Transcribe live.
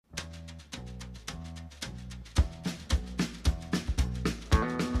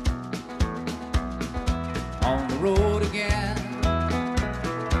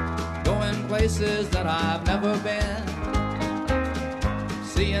places that I've never been,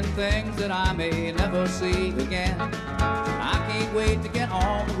 seeing things that I may never see again. I can't wait to get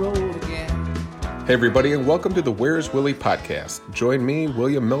on the road again. Hey everybody, and welcome to the Where's Willie podcast. Join me,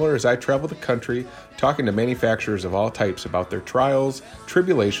 William Miller, as I travel the country talking to manufacturers of all types about their trials,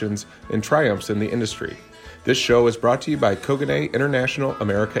 tribulations, and triumphs in the industry. This show is brought to you by Kogane International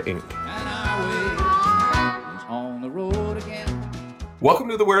America, Inc. And our way is on the road again. Welcome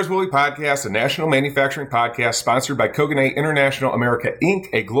to the Where's Willie podcast, a national manufacturing podcast sponsored by Kogane International America, Inc.,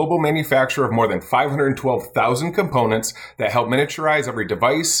 a global manufacturer of more than 512,000 components that help miniaturize every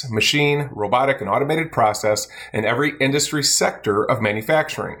device, machine, robotic, and automated process in every industry sector of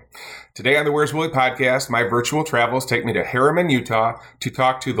manufacturing. Today on the Where's Willie podcast, my virtual travels take me to Herriman, Utah to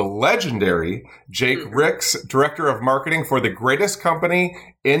talk to the legendary Jake Ricks, Director of Marketing for the greatest company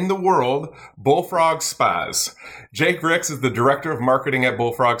in the world, Bullfrog Spas. Jake Ricks is the Director of Marketing at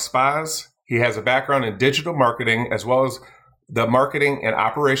Bullfrog Spas. He has a background in digital marketing as well as the marketing and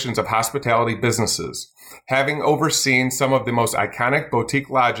operations of hospitality businesses, having overseen some of the most iconic boutique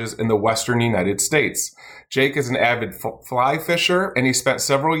lodges in the Western United States. Jake is an avid fly fisher, and he spent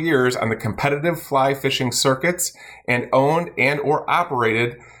several years on the competitive fly fishing circuits and owned and or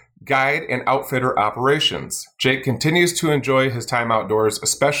operated guide and outfitter operations. Jake continues to enjoy his time outdoors,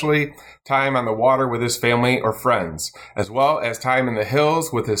 especially time on the water with his family or friends, as well as time in the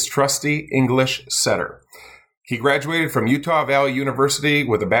hills with his trusty English setter. He graduated from Utah Valley University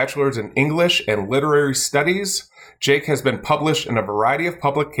with a bachelor's in English and literary studies. Jake has been published in a variety of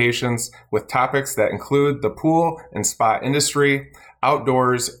publications with topics that include the pool and spa industry,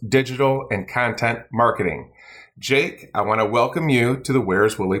 outdoors, digital, and content marketing. Jake, I want to welcome you to the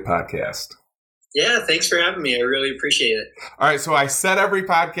Where's Willie podcast. Yeah, thanks for having me. I really appreciate it. All right, so I set every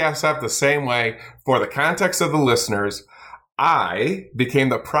podcast up the same way. For the context of the listeners, I became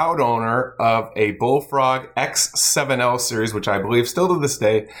the proud owner of a Bullfrog X7L series, which I believe still to this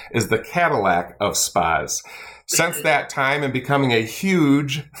day is the Cadillac of spas. Since that time and becoming a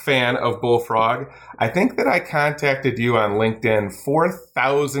huge fan of Bullfrog, I think that I contacted you on LinkedIn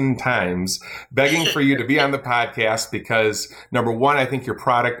 4,000 times begging for you to be on the podcast because, number one, I think your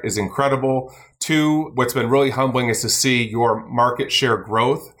product is incredible. Two, what's been really humbling is to see your market share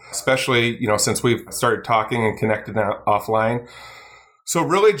growth, especially, since we've started talking and connected offline. So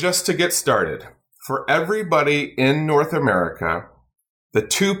really just to get started, for everybody in North America, the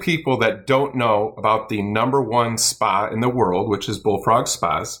two people that don't know about the number one spa in the world, which is Bullfrog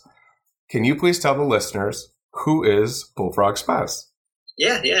Spas, can you please tell the listeners who is Bullfrog Spas?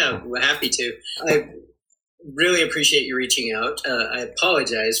 Yeah, we're happy to. I really appreciate you reaching out. I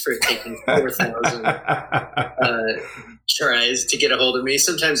apologize for it taking 4,000 tries to get a hold of me.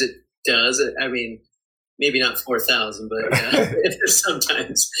 Sometimes it does. I mean, maybe not 4,000, but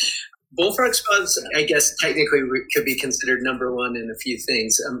sometimes. Bullfrog Spas, I guess, technically could be considered number one in a few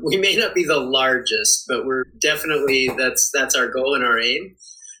things. We may not be the largest, but we're definitely, that's our goal and our aim.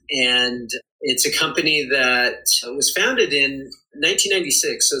 And it's a company that was founded in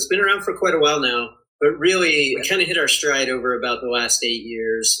 1996, so it's been around for quite a while now. But really, we kind of hit our stride over about the last 8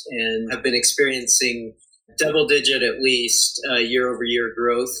 years and have been experiencing double-digit, at least, year-over-year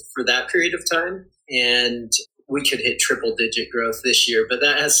growth for that period of time. And we could hit triple-digit growth this year, but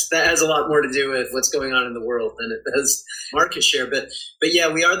that has a lot more to do with what's going on in the world than it does market share. But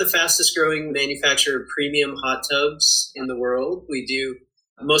yeah, we are the fastest-growing manufacturer of premium hot tubs in the world. We do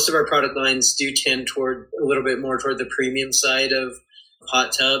most of our product lines do tend toward a little bit more toward the premium side of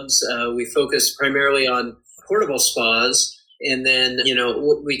hot tubs. We focus primarily on portable spas, and then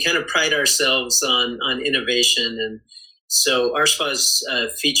we kind of pride ourselves on innovation. And so our spas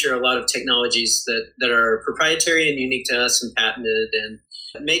feature a lot of technologies that are proprietary and unique to us and patented, and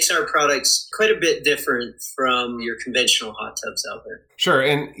it makes our products quite a bit different from your conventional hot tubs out there. Sure.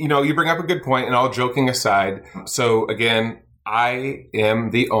 And, you bring up a good point, and all joking aside. So again, I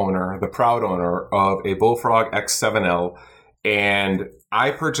am the proud owner of a Bullfrog X7L, and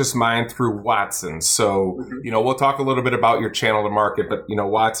I purchased mine through Watson's. So, we'll talk a little bit about your channel to market, but,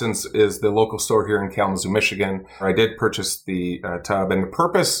 Watson's is the local store here in Kalamazoo, Michigan. I did purchase the tub, and the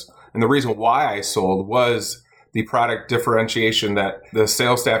purpose and the reason why I sold was the product differentiation that the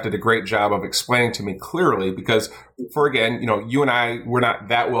sales staff did a great job of explaining to me clearly, because you and I, we're not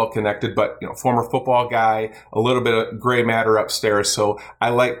that well connected, but, former football guy, a little bit of gray matter upstairs. So I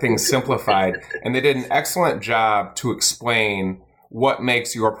like things simplified, and they did an excellent job to explain what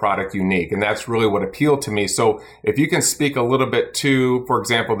makes your product unique. And that's really what appealed to me. So if you can speak a little bit to, for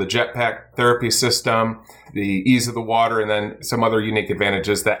example, the jetpack therapy system, the ease of the water, and then some other unique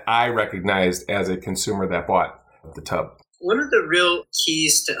advantages that I recognized as a consumer that bought the tub. One of the real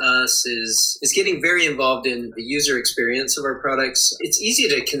keys to us is getting very involved in the user experience of our products. It's easy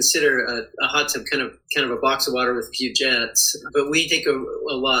to consider a hot tub kind of a box of water with a few jets, but we take a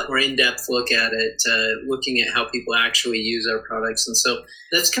lot more in-depth look at it, looking at how people actually use our products. And so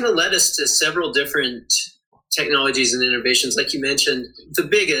that's kind of led us to several different technologies and innovations. Like you mentioned, the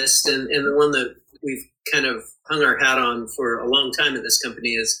biggest and the one that we've kind of hung our hat on for a long time at this company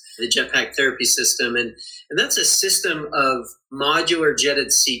is the Jetpack Therapy System. And that's a system of modular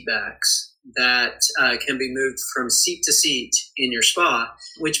jetted seat backs that can be moved from seat to seat in your spa,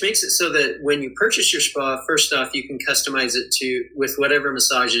 which makes it so that when you purchase your spa, first off, you can customize it with whatever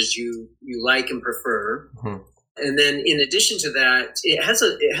massages you like and prefer. Mm-hmm. And then in addition to that, it has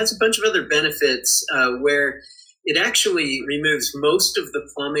a bunch of other benefits where it actually removes most of the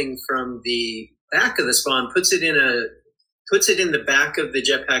plumbing from the back of the spa and puts it in the back of the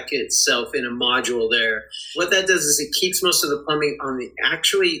jetpack itself in a module there. What that does is it keeps most of the plumbing on the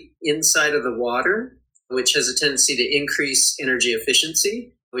actually inside of the water, which has a tendency to increase energy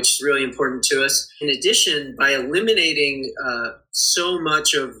efficiency, which is really important to us. In addition, by eliminating so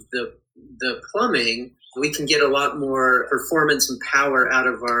much of the plumbing, we can get a lot more performance and power out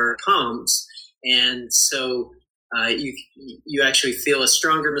of our pumps. And so you actually feel a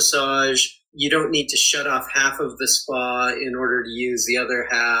stronger massage. You don't need to shut off half of the spa in order to use the other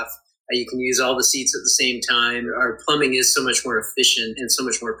half. You can use all the seats at the same time. Our plumbing is so much more efficient and so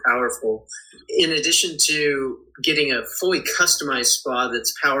much more powerful. In addition to getting a fully customized spa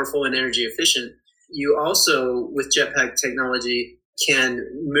that's powerful and energy efficient, you also, with Jetpack technology, can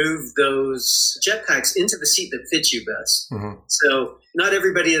move those jetpacks into the seat that fits you best. Mm-hmm. So not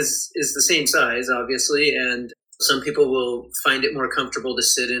everybody is the same size, obviously, and some people will find it more comfortable to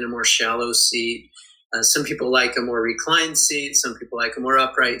sit in a more shallow seat. Some people like a more reclined seat. Some people like a more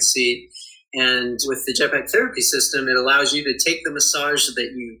upright seat. And with the Jetpack Therapy System, it allows you to take the massage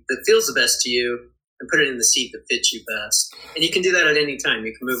that feels the best to you and put it in the seat that fits you best. And you can do that at any time.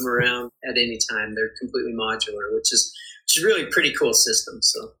 You can move them around at any time. They're completely modular, which is really a pretty cool system.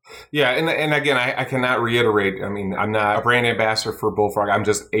 So yeah, and again, I cannot reiterate. I mean, I'm not a brand ambassador for Bullfrog. I'm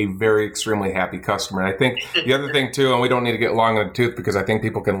just a very extremely happy customer. And I think the other thing too, and we don't need to get long in the tooth because I think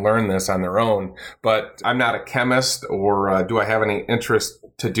people can learn this on their own, but I'm not a chemist or do I have any interest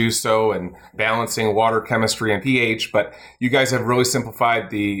to do so in balancing water chemistry and pH, but you guys have really simplified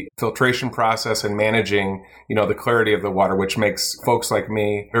the filtration process and managing, the clarity of the water, which makes folks like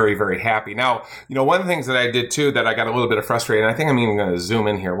me very, very happy. Now, one of the things that I did too that I got a little bit of frustrated, and I think I'm even going to zoom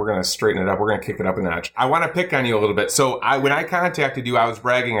in here. We're going to straighten it up. We're going to kick it up a notch. I want to pick on you a little bit. So when I contacted you, I was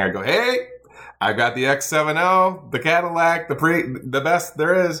bragging. I go, hey, I got the X7L, the Cadillac, the best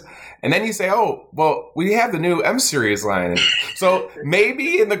there is. And then you say, oh, well, we have the new M Series line. So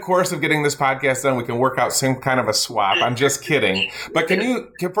maybe in the course of getting this podcast done, we can work out some kind of a swap. I'm just kidding. But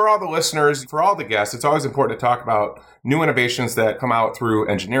for all the listeners, for all the guests, it's always important to talk about new innovations that come out through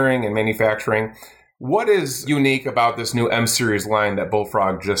engineering and manufacturing. What is unique about this new M Series line that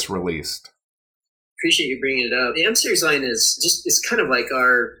Bullfrog just released? Appreciate you bringing it up. The M Series line is kind of like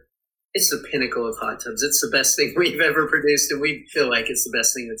it's the pinnacle of hot tubs. It's the best thing we've ever produced, and we feel like it's the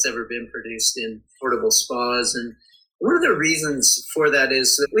best thing that's ever been produced in portable spas. And one of the reasons for that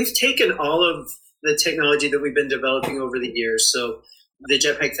is that we've taken all of the technology that we've been developing over the years. So the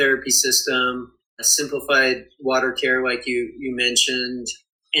Jetpack Therapy System, a simplified water care like you mentioned,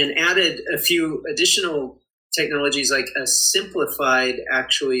 and added a few additional technologies like a simplified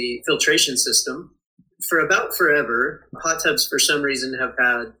actually filtration system. For about forever, hot tubs for some reason have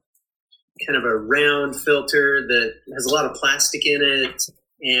had kind of a round filter that has a lot of plastic in it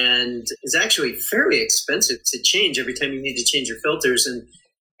and is actually fairly expensive to change every time you need to change your filters.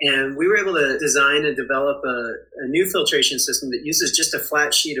 And we were able to design and develop a new filtration system that uses just a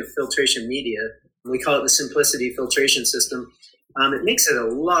flat sheet of filtration media. We call it the Simplicity Filtration System. It makes it a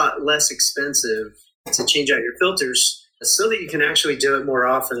lot less expensive to change out your filters so that you can actually do it more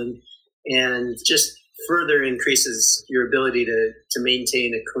often and just further increases your ability to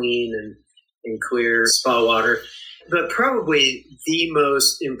maintain a clean and clear spa water. But probably the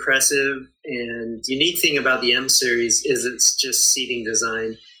most impressive and unique thing about the M Series is its just seating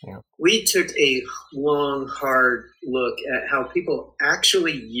design. Yeah. We took a long, hard look at how people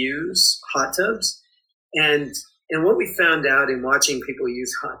actually use hot tubs. And what we found out in watching people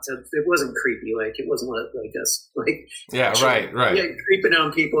use hot tubs, it wasn't creepy. Like, it wasn't like us. Right. Yeah, creeping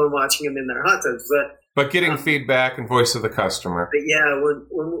on people and watching them in their hot tubs. But getting feedback and voice of the customer. But yeah,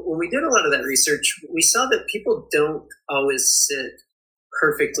 when we did a lot of that research, we saw that people don't always sit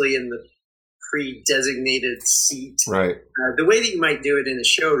perfectly in the pre-designated seat. Right. The way that you might do it in a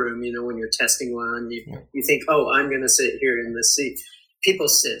showroom, when you're testing one, you think, oh, I'm going to sit here in this seat. People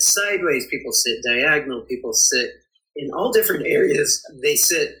sit sideways, people sit diagonal, people sit in all different areas. They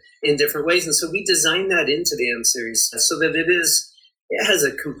sit in different ways. And so we designed that into the M Series so that it has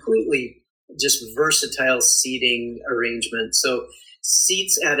a completely just versatile seating arrangement. So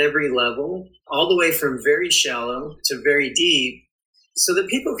seats at every level, all the way from very shallow to very deep, so that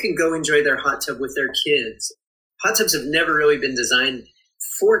people can go enjoy their hot tub with their kids. Hot tubs have never really been designed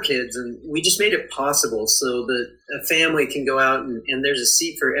for kids, and we just made it possible so that a family can go out and there's a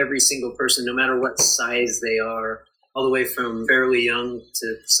seat for every single person, no matter what size they are, all the way from fairly young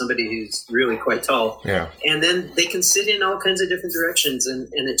to somebody who's really quite tall. Yeah. And then they can sit in all kinds of different directions, and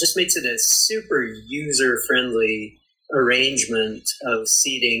it just makes it a super user-friendly arrangement of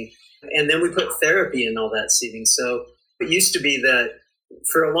seating. And then we put therapy in all that seating. So it used to be that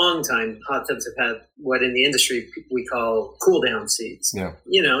for a long time, hot tubs have had what in the industry we call cool down seats. Yeah.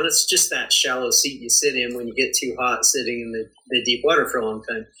 And it's just that shallow seat you sit in when you get too hot sitting in the deep water for a long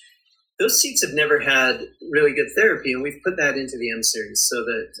time. Those seats have never had really good therapy, and we've put that into the M Series so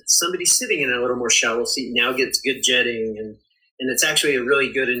that somebody sitting in a little more shallow seat now gets good jetting, and it's actually a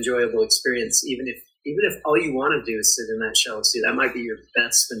really good, enjoyable experience, even if all you want to do is sit in that shallow seat. That might be your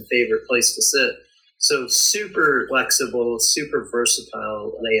best and favorite place to sit. So super flexible, super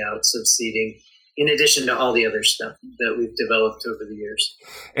versatile layouts of seating, in addition to all the other stuff that we've developed over the years.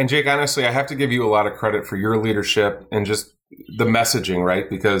 And Jake, honestly, I have to give you a lot of credit for your leadership and just the messaging, right?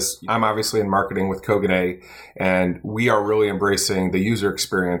 Because I'm obviously in marketing with Kogane, and we are really embracing the user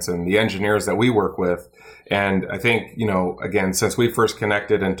experience and the engineers that we work with. And I think, again, since we first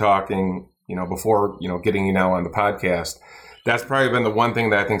connected and talking, before, getting you now on the podcast, that's probably been the one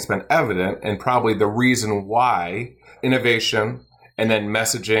thing that I think's been evident, and probably the reason why innovation and then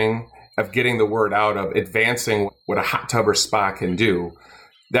messaging of getting the word out, of advancing what a hot tub or spa can do.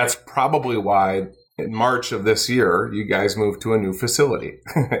 That's probably why in March of this year, you guys moved to a new facility.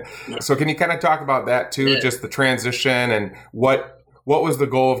 So can you kind of talk about that too? Yeah. Just the transition, and what was the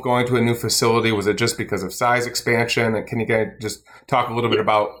goal of going to a new facility? Was it just because of size expansion? And can you guys just talk a little bit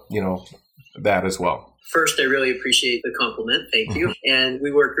about, that as well? First, I really appreciate the compliment. Thank you. And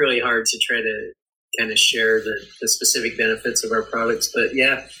we work really hard to try to kind of share the specific benefits of our products. But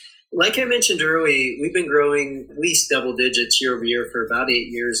yeah, like I mentioned early, we've been growing at least double digits year over year for about 8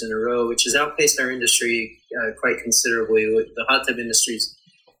 years in a row, which has outpaced our industry quite considerably. The hot tub industry's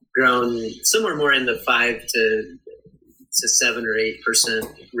grown somewhere more in the 5 to 7 or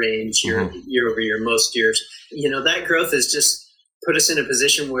 8% range year over year most years. That growth has just put us in a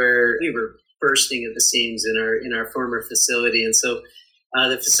position where we were bursting at the seams in our former facility. And so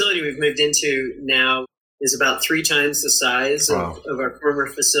the facility we've moved into now is about 3 times the size of our former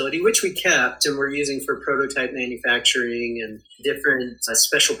facility, which we kept and we're using for prototype manufacturing and different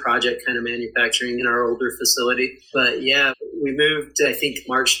special project kind of manufacturing in our older facility. But yeah, we moved, I think,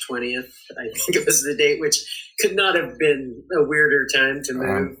 March 20th. I think it was the date, which could not have been a weirder time to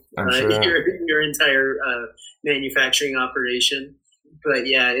move your entire manufacturing operation. But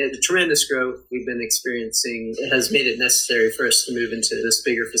yeah, the tremendous growth we've been experiencing has made it necessary for us to move into this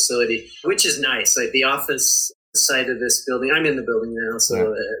bigger facility, which is nice. Like the office side of this building, I'm in the building now,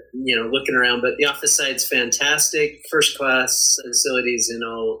 so, looking around, but the office side's fantastic, first class facilities in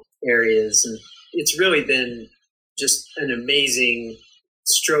all areas. And it's really been just an amazing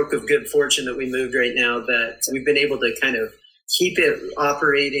stroke of good fortune that we moved right now, that we've been able to kind of keep it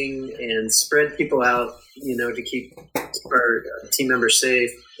operating and spread people out, to keep our team members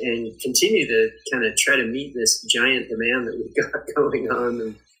safe and continue to kind of try to meet this giant demand that we've got going on.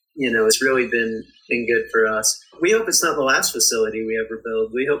 And, it's really been good for us. We hope it's not the last facility we ever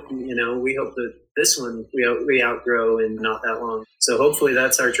build. We hope that this one we outgrow in not that long. So hopefully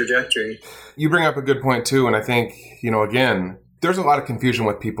that's our trajectory. You bring up a good point too. And I think, again, there's a lot of confusion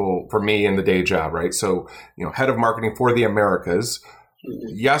with people, for me, in the day job, right? So, head of marketing for the Americas.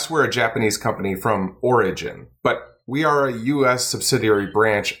 Yes, we're a Japanese company from origin, but we are a U.S. subsidiary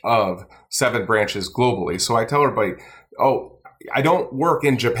branch of 7 branches globally. So I tell everybody, I don't work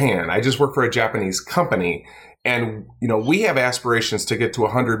in Japan. I just work for a Japanese company. And, we have aspirations to get to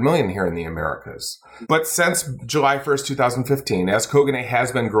 100 million here in the Americas. But since July 1st, 2015, as Kogane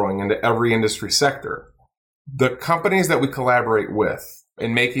has been growing into every industry sector, the companies that we collaborate with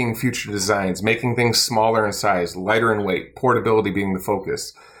in making future designs, making things smaller in size, lighter in weight, portability being the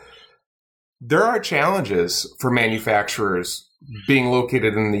focus, there are challenges for manufacturers being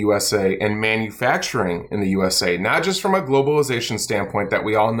located in the USA and manufacturing in the USA, not just from a globalization standpoint that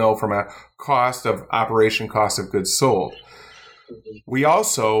we all know from a cost of operation, cost of goods sold. we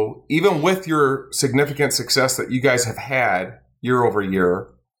also, even with your significant success that you guys have had year over year,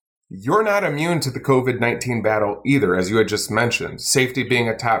 you're not immune to the COVID-19 battle either, as you had just mentioned. Safety being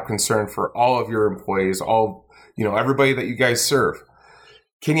a top concern for all of your employees, everybody that you guys serve.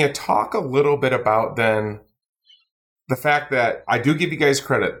 Can you talk a little bit about then the fact that I do give you guys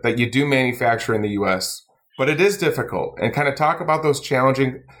credit that you do manufacture in the U.S., but it is difficult, and kind of talk about those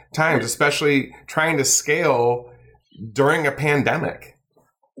challenging times, especially trying to scale during a pandemic?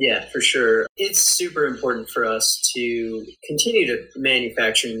 Yeah, for sure. It's super important for us to continue to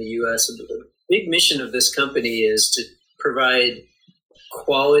manufacture in the U.S. The big mission of this company is to provide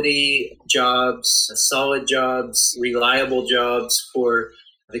quality jobs, solid jobs, reliable jobs for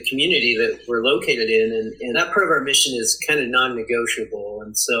the community that we're located in. And that part of our mission is kind of non-negotiable.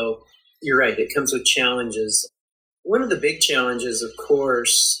 And so you're right, it comes with challenges. One of the big challenges, of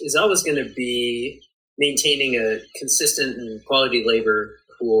course, is always going to be maintaining a consistent and quality labor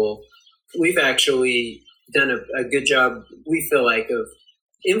pool. We've actually done a good job, we feel like, of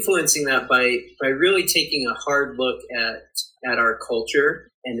influencing that by really taking a hard look at our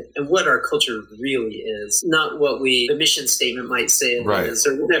culture and what our culture really is, not what the mission statement might say it is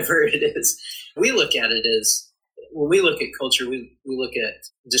or whatever it is. We look at it as, when we look at culture, we look at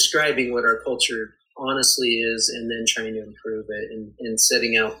describing what our culture honestly is and then trying to improve it and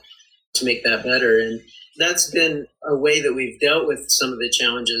setting out to make that better. And that's been a way that we've dealt with some of the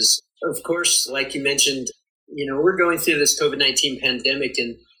challenges. Of course, like you mentioned, we're going through this COVID-19 pandemic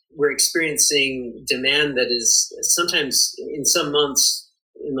and we're experiencing demand that is sometimes in some months,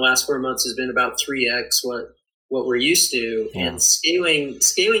 in the last 4 months, has been about 3x what we're used to. Yeah. And scaling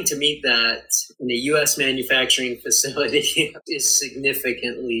to meet that in a U.S. manufacturing facility is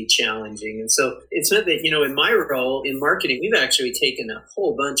significantly challenging. And so it's meant that, in my role in marketing, we've actually taken a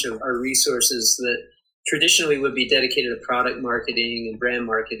whole bunch of our resources that traditionally would be dedicated to product marketing and brand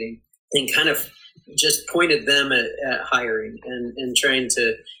marketing and kind of just pointed them at hiring and trying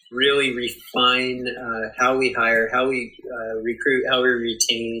to really refine how we hire, how we recruit, how we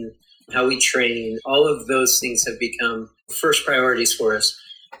retain, how we train. All of those things have become first priorities for us.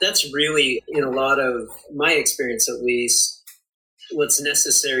 That's really, in a lot of my experience at least, what's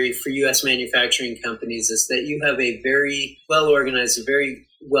necessary for U.S. manufacturing companies is that you have a very well-organized, a very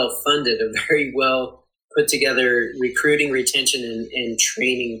well-funded, a very well-put-together recruiting, retention, and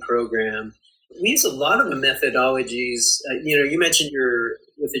training program. We use a lot of the methodologies. You mentioned you're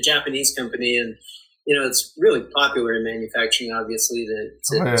with a Japanese company, and it's really popular in manufacturing, obviously,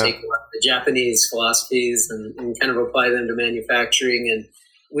 to take a lot of the Japanese philosophies and kind of apply them to manufacturing. And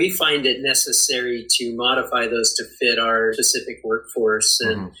we find it necessary to modify those to fit our specific workforce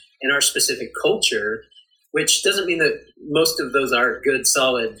and our specific culture, which doesn't mean that most of those are good,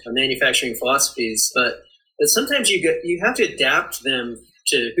 solid manufacturing philosophies, but sometimes you have to adapt them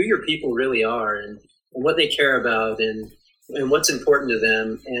to who your people really are and what they care about and what's important to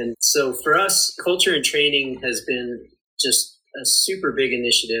them. And so for us, culture and training has been just a super big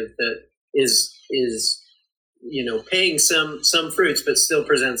initiative that is paying some fruits, but still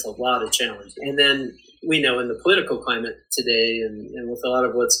presents a lot of challenges. And then we know in the political climate today and with a lot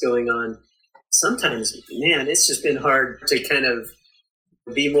of what's going on, sometimes, man, it's just been hard to kind of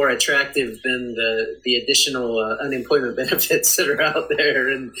be more attractive than the additional unemployment benefits that are out there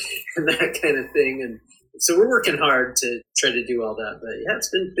and that kind of thing. And so we're working hard to try to do all that. But yeah, it's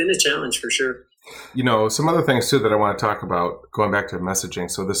been a challenge for sure. Some other things too that I want to talk about, going back to messaging.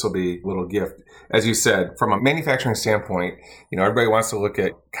 So this will be a little gift. As you said, from a manufacturing standpoint, everybody wants to look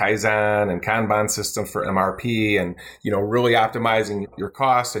at Kaizen and Kanban systems for MRP and, really optimizing your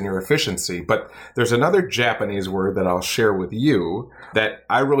cost and your efficiency. But there's another Japanese word that I'll share with you that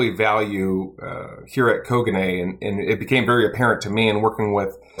I really value here at Kogane. And it became very apparent to me in working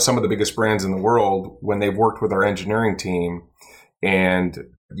with some of the biggest brands in the world when they've worked with our engineering team. And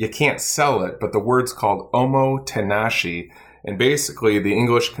you can't sell it, but the word's called omotenashi. And basically the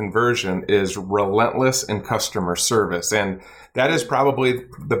English conversion is relentless in customer service. And that is probably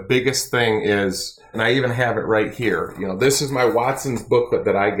the biggest thing is, and I even have it right here. This is my Watson's booklet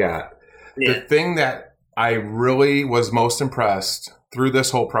that I got. Yeah. The thing that I really was most impressed through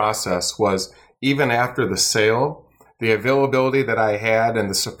this whole process was even after the sale, the availability that I had and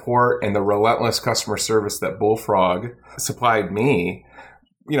the support and the relentless customer service that Bullfrog supplied me,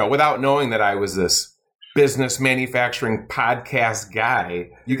 without knowing that I was this business manufacturing podcast guy,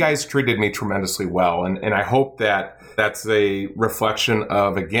 you guys treated me tremendously well. And I hope that that's a reflection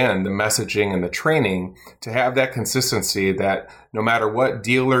of, again, the messaging and the training to have that consistency that no matter what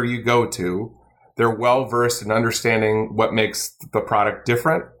dealer you go to, they're well versed in understanding what makes the product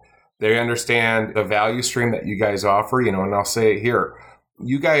different, They understand the value stream that you guys offer, and I'll say it here.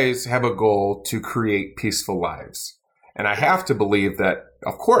 You guys have a goal to create peaceful lives. And I have to believe that,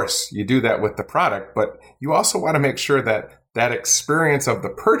 of course, you do that with the product, but you also want to make sure that that experience of the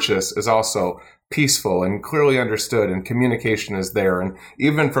purchase is also peaceful and clearly understood, and communication is there. And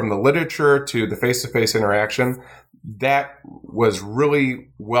even from the literature to the face-to-face interaction, that was really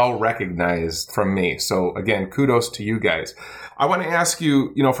well recognized from me. So again, kudos to you guys. I want to ask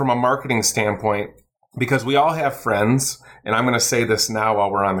you, from a marketing standpoint, because we all have friends, and I'm going to say this now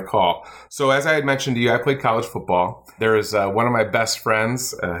while we're on the call. So as I had mentioned to you, I played college football. There is one of my best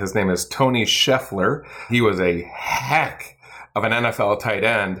friends. His name is Tony Scheffler. He was a heck of an NFL tight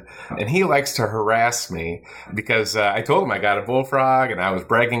end, and he likes to harass me because I told him I got a bullfrog and I was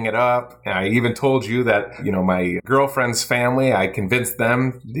bragging it up. And I even told you that, my girlfriend's family, I convinced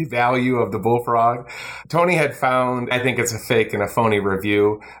them the value of the bullfrog. Tony had found, I think it's a fake and a phony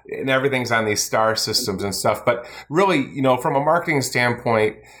review, and everything's on these star systems and stuff. But really, from a marketing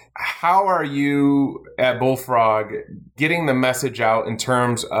standpoint, how are you at Bullfrog getting the message out in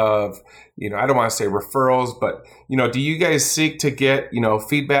terms of, I don't want to say referrals, but, do you guys seek to get,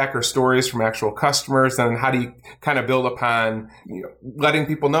 feedback or stories from actual customers? And how do you kind of build upon, letting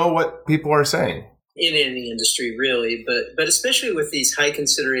people know what people are saying? In any industry, really, but especially with these high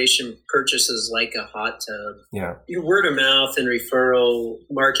consideration purchases like a hot tub, your word of mouth and referral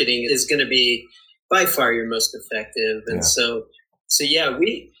marketing is going to be by far your most effective. And so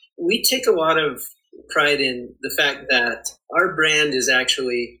we take a lot of pride in the fact that our brand is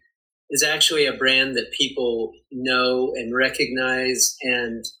actually a brand that people know and recognize.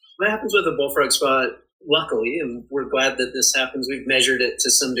 And what happens with the Bullfrog Spa, luckily, and we're glad that this happens, we've measured it to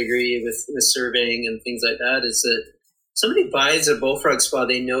some degree with surveying and things like that, is that somebody buys a Bullfrog Spa,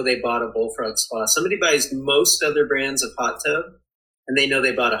 they know they bought a Bullfrog Spa. Somebody buys most other brands of hot tub, and they know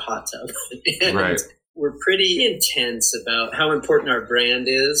they bought a hot tub. And right. We're pretty intense about how important our brand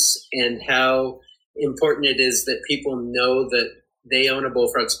is and how important it is that people know that they own a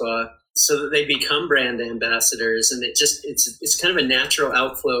Bullfrog Spa, so that they become brand ambassadors. And it's kind of a natural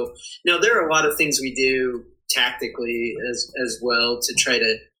outflow. Now, there are a lot of things we do tactically as well to try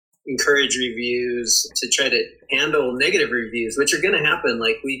to encourage reviews, to try to handle negative reviews, which are going to happen.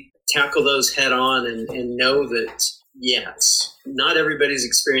 Like, we tackle those head on and know that, yes, not everybody's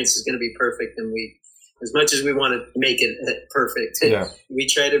experience is going to be perfect. And as much as we want to make it perfect, we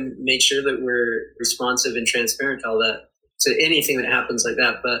try to make sure that we're responsive and transparent to all that, to anything that happens like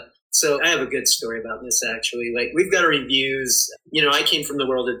that. But so I have a good story about this, actually. Like, we've got reviews. I came from the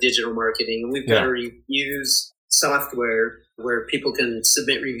world of digital marketing, and we've got a reviews software where people can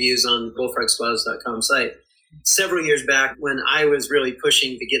submit reviews on bullfrogspas.com site. Several years back, when I was really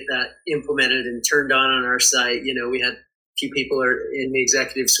pushing to get that implemented and turned on our site, we had a few people in the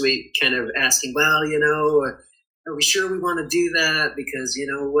executive suite kind of asking, well, are we sure we want to do that? Because,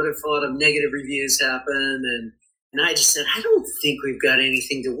 what if a lot of negative reviews happen? And I just said, I don't think we've got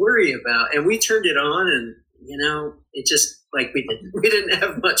anything to worry about. And we turned it on, and, it just, like, we didn't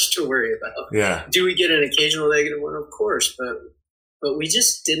have much to worry about. Yeah. Do we get an occasional negative one? Of course. But we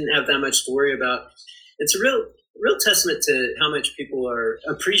just didn't have that much to worry about. It's a real testament to how much people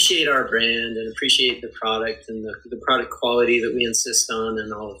appreciate our brand and appreciate the product and the product quality that we insist on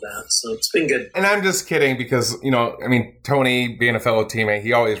and all of that. So it's been good. And I'm just kidding because, Tony, being a fellow teammate,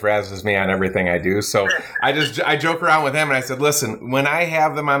 he always razzes me on everything I do. So I joke around with him, and I said, listen, when I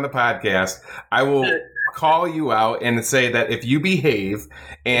have them on the podcast, I will call you out and say that if you behave,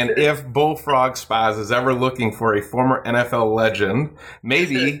 and if Bullfrog Spas is ever looking for a former NFL legend,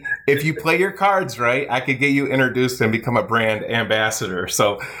 maybe if you play your cards right, I could get you introduced and become a brand ambassador.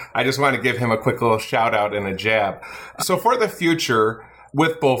 So I just want to give him a quick little shout out and a jab. So for the future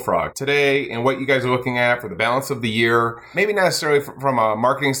with Bullfrog today and what you guys are looking at for the balance of the year, maybe not necessarily from a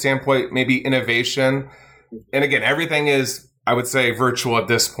marketing standpoint, maybe innovation. And again, everything is, I would say, virtual at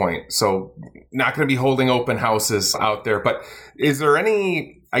this point. So not going to be holding open houses out there. But is there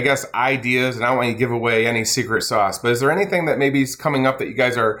any, ideas, and I don't want you to give away any secret sauce, but is there anything that maybe is coming up that you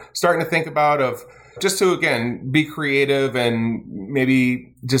guys are starting to think about of just to, again, be creative and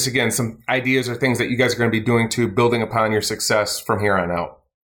maybe just, again, some ideas or things that you guys are going to be doing to building upon your success from here on out?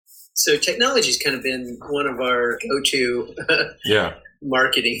 So technology's kind of been one of our go-to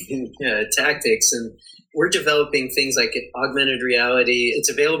marketing tactics. we're developing things like augmented reality. It's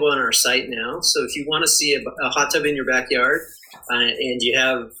available on our site now. So if you want to see a hot tub in your backyard and you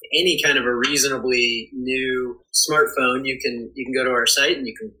have any kind of a reasonably new smartphone, you can go to our site and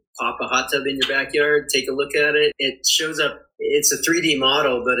you can pop a hot tub in your backyard, take a look at it. It shows up. It's a 3D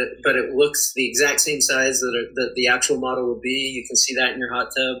model, but it looks the exact same size that the actual model will be. You can see that in your hot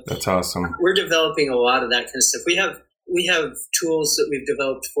tub. That's awesome. We're developing a lot of that kind of stuff. We have tools that we've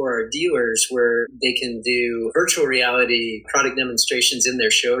developed for our dealers where they can do virtual reality product demonstrations in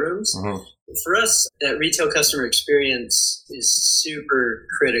their showrooms. Mm-hmm. For us, that retail customer experience is super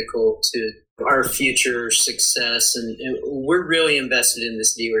critical to our future success, and we're really invested in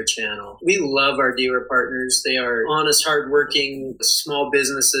this dealer channel. We love our dealer partners. They are honest, hardworking, small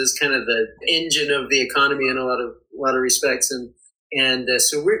businesses, kind of the engine of the economy in a lot of respects, and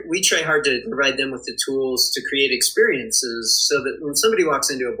so we try hard to provide them with the tools to create experiences so that when somebody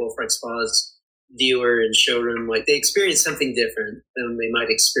walks into a Bullfrog Spas dealer and showroom, like they experience something different than they might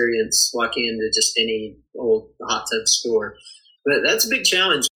experience walking into just any old hot tub store. But that's a big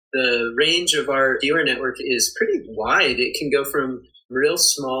challenge. The range of our dealer network is pretty wide. It can go from real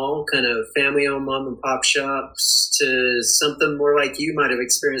small kind of family-owned mom and pop shops to something more like you might have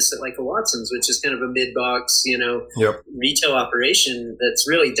experienced at like a Watson's, which is kind of a mid-box, retail operation that's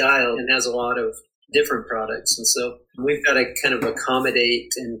really dialed and has a lot of different products. And so we've got to kind of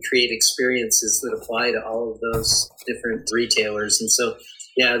accommodate and create experiences that apply to all of those different retailers. And so,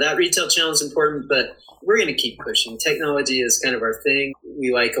 yeah, that retail channel is important, but we're going to keep pushing. Technology is kind of our thing.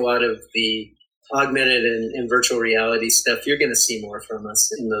 We like a lot of the augmented and virtual reality stuff. You're going to see more from us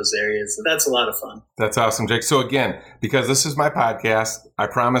in those areas. That's a lot of fun. That's awesome, Jake. So again, because this is my podcast, I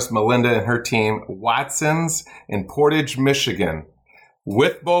promised Melinda and her team Watson's in Portage, Michigan.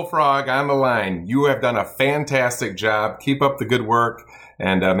 With Bullfrog on the line, you have done a fantastic job. Keep up the good work,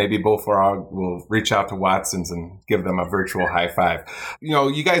 and maybe Bullfrog will reach out to Watson's and give them a virtual high five.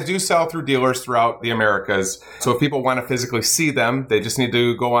 You guys do sell through dealers throughout the Americas, so if people want to physically see them, they just need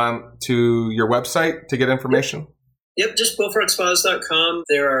to go on to your website to get information? Yep, just bullfrogspas.com.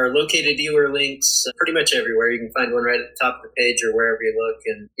 There are located dealer links pretty much everywhere. You can find one right at the top of the page or wherever you look.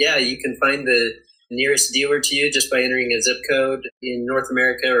 And yeah, you can find the nearest dealer to you just by entering a zip code in North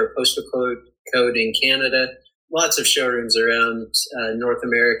America or a postal code in Canada. Lots of showrooms around North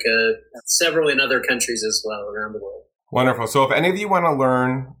America, several in other countries as well around the world. Wonderful. So if any of you want to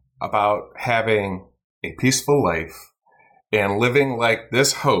learn about having a peaceful life and living like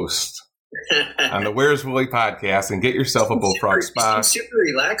this host on the Where's Willie podcast and get yourself a Bullfrog Spa. I'm super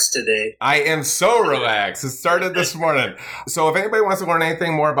relaxed today. I am so relaxed. It started this morning. So if anybody wants to learn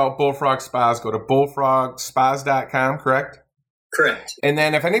anything more about Bullfrog Spas, go to bullfrogspas.com, correct? Correct. And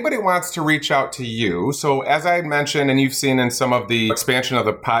then if anybody wants to reach out to you, so as I mentioned, and you've seen in some of the expansion of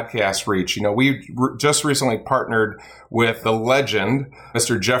the podcast reach, we just recently partnered with the legend,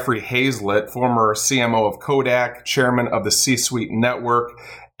 Mr. Jeffrey Hazlett, former CMO of Kodak, chairman of the C-Suite Network,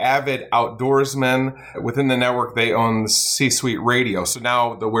 avid outdoorsman. Within the network, they own the C-Suite Radio. So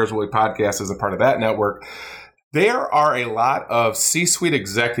now the Where's Willie podcast is a part of that network. There are a lot of C-Suite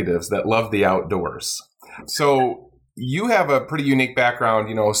executives that love the outdoors. So you have a pretty unique background,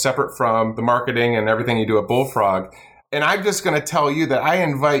 separate from the marketing and everything you do at Bullfrog. And I'm just going to tell you that I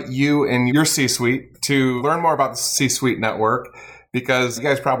invite you and your C-Suite to learn more about the C-Suite network, because you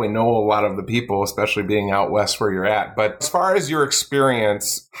guys probably know a lot of the people, especially being out west where you're at. But as far as your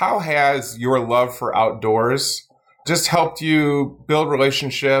experience, how has your love for outdoors just helped you build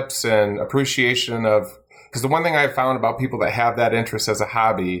relationships and appreciation of, because the one thing I've found about people that have that interest as a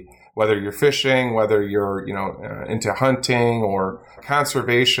hobby, whether you're fishing, whether you're, into hunting or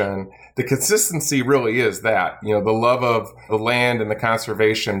conservation, the consistency really is that, the love of the land and the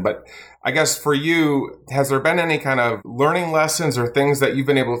conservation. But I guess for you, has there been any kind of learning lessons or things that you've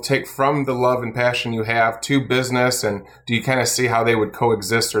been able to take from the love and passion you have to business? And do you kind of see how they would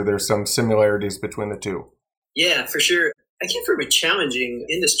coexist, or there's some similarities between the two? Yeah, for sure. I came from a challenging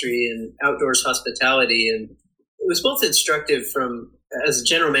industry in outdoors hospitality, and it was both instructive as a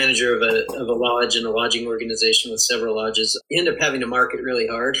general manager of a lodge and a lodging organization with several lodges. You end up having to market really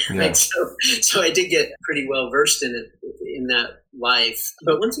hard, right? So I did get pretty well versed in that life.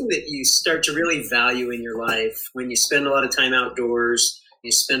 But one thing that you start to really value in your life when you spend a lot of time outdoors,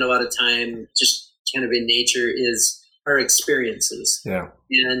 you spend a lot of time just kind of in nature, is our experiences. Yeah.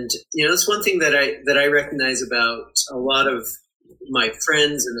 And that's one thing that I recognize about a lot of my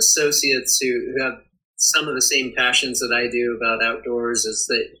friends and associates who have some of the same passions that I do about outdoors, is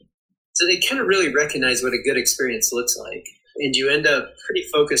that so they kind of really recognize what a good experience looks like. And you end up pretty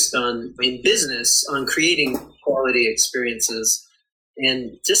focused in business on creating quality experiences.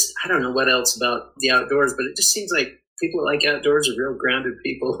 And just, I don't know what else about the outdoors, but it just seems like people that like outdoors are real grounded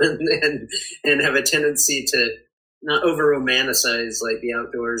people and have a tendency to not over romanticize like the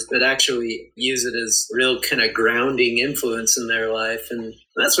outdoors, but actually use it as real kind of grounding influence in their life. And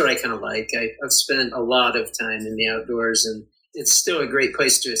that's what I kind of like. I've spent a lot of time in the outdoors, and it's still a great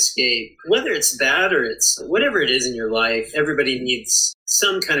place to escape. Whether it's that or it's whatever it is in your life, everybody needs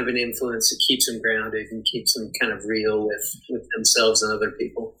some kind of an influence that keeps them grounded and keeps them kind of real with themselves and other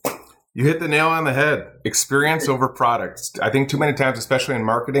people. You hit the nail on the head. Experience over products. I think too many times, especially in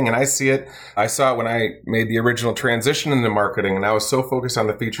marketing, and I see it. I saw it when I made the original transition into marketing, and I was so focused on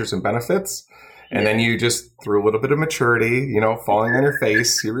the features and benefits. And then you just, through a little bit of maturity, falling on your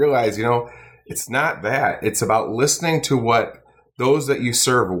face, you realize, it's not that. It's about listening to what those that you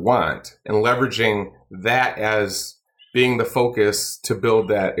serve want and leveraging that as being the focus to build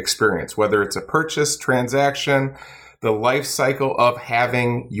that experience, whether it's a purchase, transaction, the life cycle of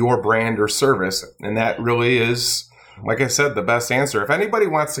having your brand or service. And that really is, like I said, the best answer. If anybody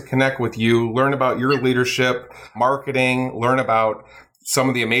wants to connect with you, learn about your leadership, marketing, learn about some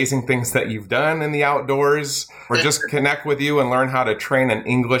of the amazing things that you've done in the outdoors, or just connect with you and learn how to train an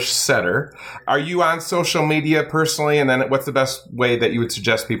English setter, are you on social media personally? And then what's the best way that you would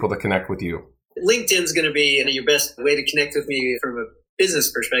suggest people to connect with you? LinkedIn's going to be your best way to connect with me from a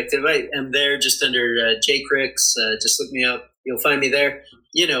business perspective. I am there just under Jake Ricks. Just look me up. You'll find me there.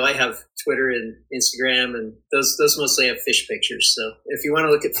 I have Twitter and Instagram, and those mostly have fish pictures. So if you want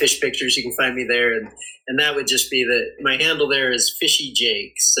to look at fish pictures, you can find me there. And that would just be my handle there is Fishy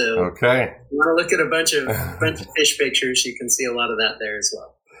Jake. So okay. If you want to look at a bunch of fish pictures, you can see a lot of that there as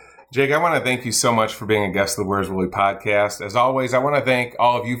well. Jake, I want to thank you so much for being a guest of the Where's Willie podcast. As always, I want to thank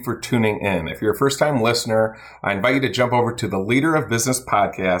all of you for tuning in. If you're a first-time listener, I invite you to jump over to the Leader of Business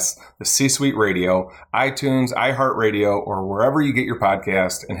Podcasts, the C-Suite Radio, iTunes, iHeartRadio, or wherever you get your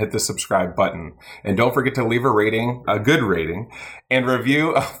podcast, and hit the subscribe button. And don't forget to leave a good rating, and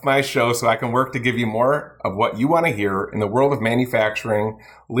review of my show so I can work to give you more of what you want to hear in the world of manufacturing,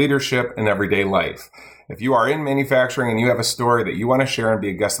 leadership, and everyday life. If you are in manufacturing and you have a story that you want to share and be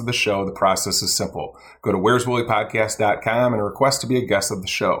a guest of the show, the process is simple. Go to where'swilliepodcast.com and request to be a guest of the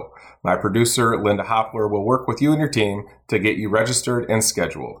show. My producer, Linda Hopler, will work with you and your team to get you registered and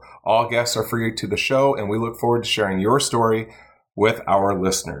scheduled. All guests are free to the show, and we look forward to sharing your story with our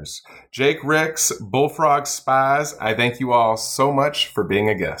listeners. Jake Ricks, Bullfrog Spas, I thank you all so much for being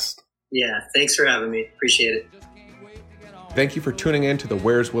a guest. Yeah, thanks for having me. Appreciate it. Thank you for tuning in to the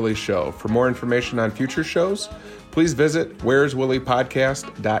Where's Willie Show. For more information on future shows, please visit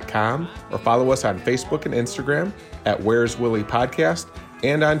where'swilliepodcast.com or follow us on Facebook and Instagram at Where's Willie Podcast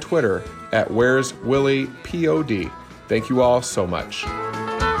and on Twitter at Where's Willie POD. Thank you all so much.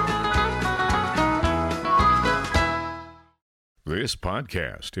 This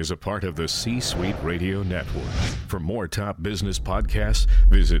podcast is a part of the C-Suite Radio Network. For more top business podcasts,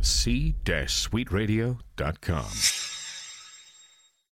 visit c-suiteradio.com.